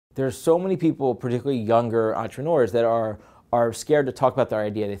There's so many people, particularly younger entrepreneurs, that are scared to talk about their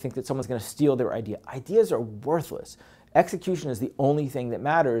idea. They think that someone's going to steal their idea. Ideas are worthless. Execution is the only thing that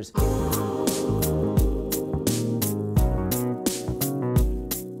matters.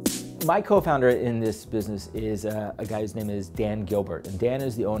 My co-founder in this business is a guy whose name is Dan Gilbert, and Dan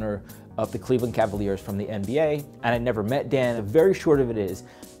is the owner of the Cleveland Cavaliers from the NBA, and I never met Dan. The very short of it is,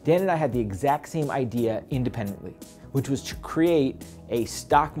 Dan and I had the exact same idea independently, which was to create a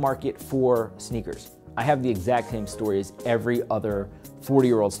stock market for sneakers. I have the exact same story as every other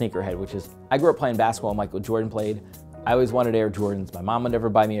 40-year-old sneakerhead, which is, I grew up playing basketball. Michael Jordan played. I always wanted Air Jordans. My mom would never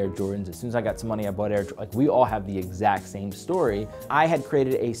buy me Air Jordans. As soon as I got some money, I bought Air Jordans. Like, we all have the exact same story. I had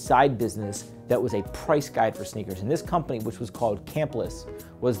created a side business that was a price guide for sneakers. And this company, which was called Campless,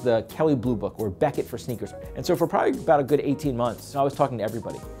 was the Kelly Blue Book, or Beckett for sneakers. And so for probably about a good 18 months, I was talking to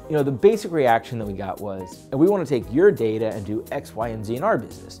everybody. You know, the basic reaction that we got was, and we want to take your data and do X, Y, and Z in our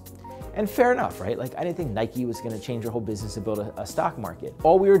business. And fair enough, right? Like, I didn't think Nike was gonna change their whole business and build a stock market.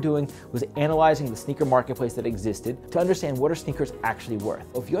 All we were doing was analyzing the sneaker marketplace that existed to understand what are sneakers actually worth.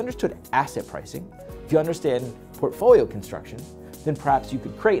 If you understood asset pricing, if you understand portfolio construction, then perhaps you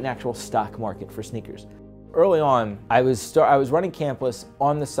could create an actual stock market for sneakers. Early on, I was running Campless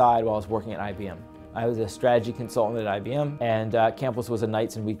on the side while I was working at IBM. I was a strategy consultant at IBM, and Campless was a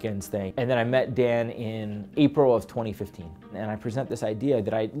nights and weekends thing. And then I met Dan in April of 2015. And I present this idea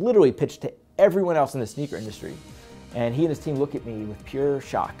that I literally pitched to everyone else in the sneaker industry. And he and his team look at me with pure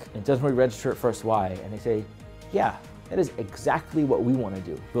shock. It doesn't really register at first why. And they say, yeah, that is exactly what we want to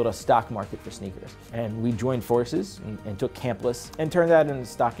do, build a stock market for sneakers. And we joined forces and took Campless and turned that into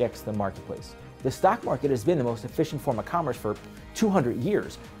StockX, the marketplace. The stock market has been the most efficient form of commerce for 200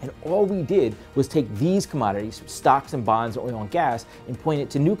 years. And all we did was take these commodities, stocks and bonds, oil and gas, and point it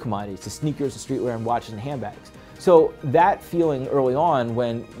to new commodities, to sneakers, to streetwear, and watches and handbags. So that feeling early on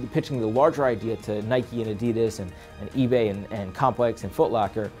when pitching the larger idea to Nike and Adidas and eBay and Complex and Foot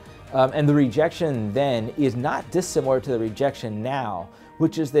Locker, and the rejection then is not dissimilar to the rejection now,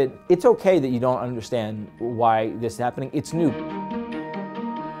 which is that it's okay that you don't understand why this is happening. It's new.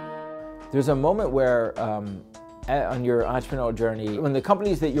 There's a moment where on your entrepreneurial journey, when the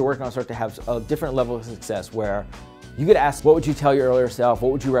companies that you're working on start to have a different level of success, where you get asked, what would you tell your earlier self?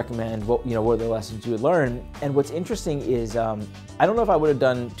 What would you recommend? What are the lessons you would learn? And what's interesting is, I don't know if I would have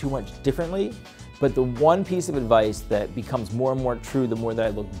done too much differently, but the one piece of advice that becomes more and more true the more that I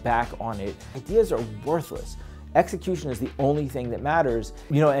look back on it, ideas are worthless. Execution is the only thing that matters,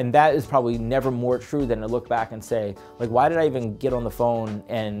 and that is probably never more true than to look back and say, like, why did I even get on the phone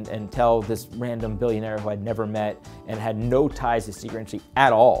and tell this random billionaire who I'd never met and had no ties to sneaker industry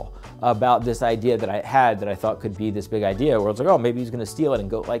at all about this idea that I had that I thought could be this big idea, where it's like, oh, maybe he's gonna steal it and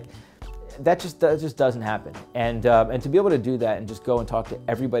go, like, that just doesn't happen. And to be able to do that and just go and talk to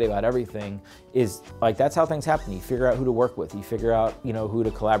everybody about everything is, like, that's how things happen. You figure out who to work with. You figure out, who to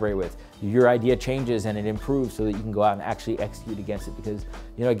collaborate with. Your idea changes and it improves so that you can go out and actually execute against it because,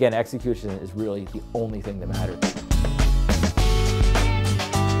 again, execution is really the only thing that matters.